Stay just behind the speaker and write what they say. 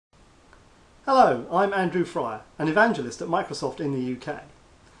Hello, I'm Andrew Fryer, an evangelist at Microsoft in the UK.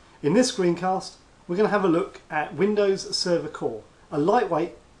 In this screencast, we're going to have a look at Windows Server Core, a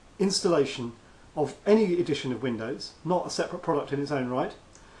lightweight installation of any edition of Windows, not a separate product in its own right.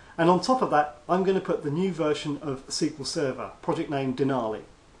 And on top of that, I'm going to put the new version of SQL Server, project name Denali.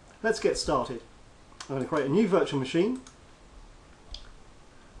 Let's get started. I'm going to create a new virtual machine.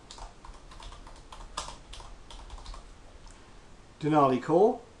 Denali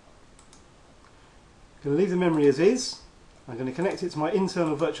Core. I'm going to leave the memory as is. I'm going to connect it to my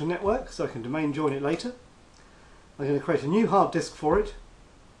internal virtual network so I can domain join it later. I'm going to create a new hard disk for it.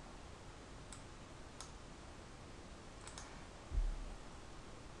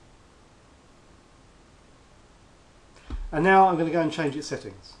 And now I'm going to go and change its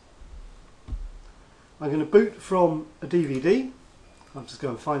settings. I'm going to boot from a DVD. I'll just go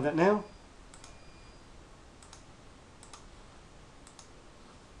and find that now.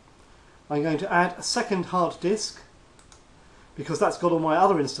 I'm going to add a second hard disk because that's got all my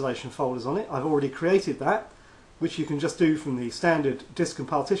other installation folders on it. I've already created that, which you can just do from the standard disk and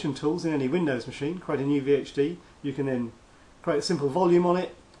partition tools in any Windows machine. Create a new VHD. You can then create a simple volume on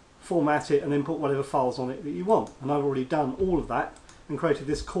it, format it, and then put whatever files on it that you want. And I've already done all of that and created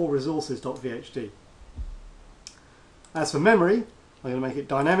this core resources.vhd. As for memory, I'm going to make it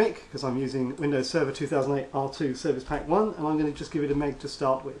dynamic because I'm using Windows Server 2008 R2 Service Pack 1, and I'm going to just give it a meg to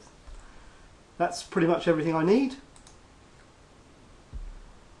start with. That's pretty much everything I need.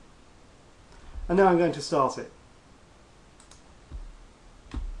 And now I'm going to start it.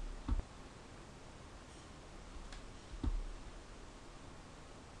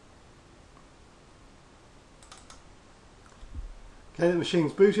 Okay, the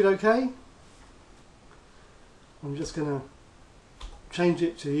machine's booted okay. I'm just going to change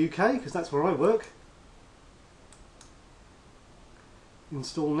it to the UK because that's where I work.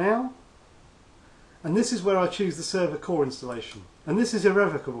 Install now. And this is where I choose the server core installation. And this is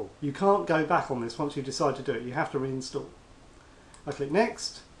irrevocable. You can't go back on this once you decide to do it. You have to reinstall. I click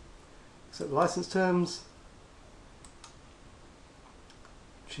next, accept the license terms,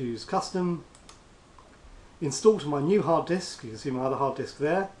 choose custom, install to my new hard disk. You can see my other hard disk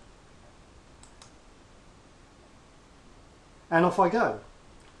there. And off I go.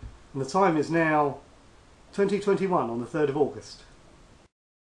 And the time is now 2021 on the 3rd of August.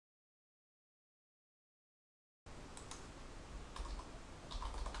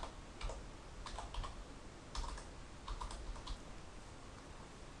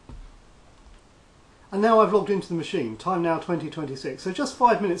 And now I've logged into the machine, time now 2026, so just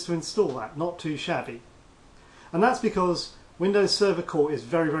 5 minutes to install that, not too shabby. And that's because Windows Server Core is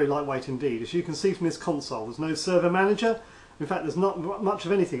very, very lightweight indeed. As you can see from this console, there's no server manager. In fact, there's not much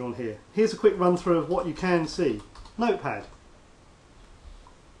of anything on here. Here's a quick run through of what you can see. Notepad.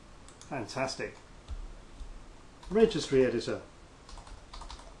 Fantastic. Registry editor.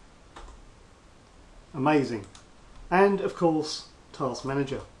 Amazing. And of course, task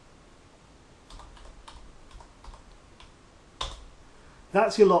manager.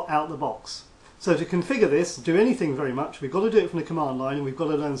 That's your lot out the box. So to configure this, do anything very much, we've got to do it from the command line and we've got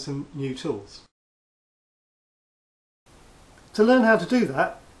to learn some new tools. To learn how to do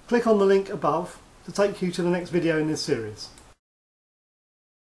that, click on the link above to take you to the next video in this series.